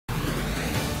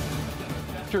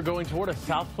After going toward a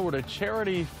South Florida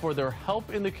charity for their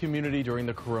help in the community during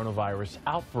the coronavirus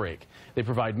outbreak. They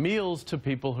provide meals to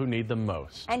people who need them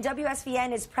most. And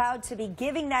WSVN is proud to be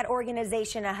giving that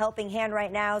organization a helping hand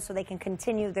right now so they can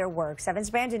continue their work. 7's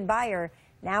Brandon Beyer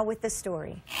now with the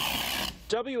story.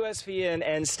 WSVN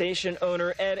and station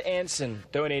owner Ed Ansin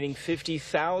donating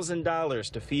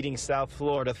 $50,000 to Feeding South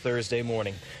Florida Thursday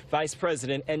morning. Vice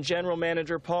President and General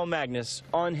Manager Paul Magnus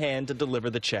on hand to deliver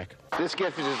the check. This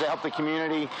gift is to help the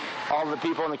community, all the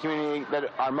people in the community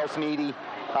that are most needy,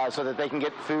 so that they can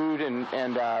get food and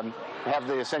have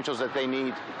the essentials that they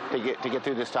need to get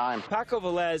through this time. Paco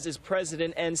Velez is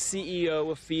president and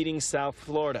CEO of Feeding South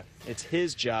Florida. It's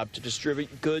his job to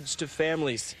distribute goods to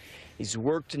families. He's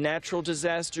worked natural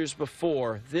disasters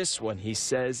before. This one, he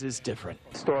says, is different.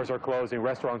 Stores are closing,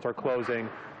 restaurants are closing,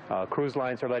 cruise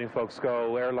lines are letting folks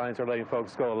go, airlines are letting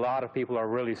folks go. A lot of people are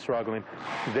really struggling.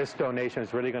 This donation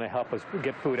is really going to help us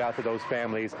get food out to those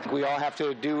families. We all have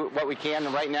to do what we can,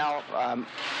 and right now,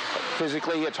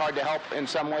 physically, it's hard to help in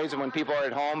some ways, and when people are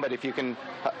at home. But if you can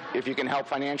help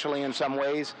financially in some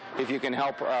ways, if you can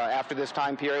help after this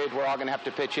time period, we're all going to have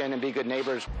to pitch in and be good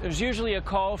neighbors. There's usually a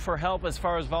call for help as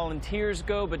far as volunteers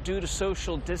go, but due to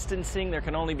social distancing, there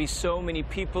can only be so many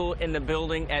people in the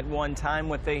building at one time.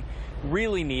 What they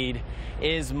really need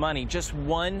is money. Just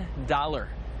 $1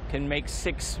 can make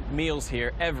 6 meals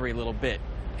here. Every little bit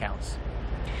counts.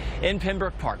 In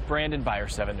Pembroke Park, Brandon Beyer,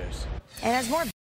 7 News. And as more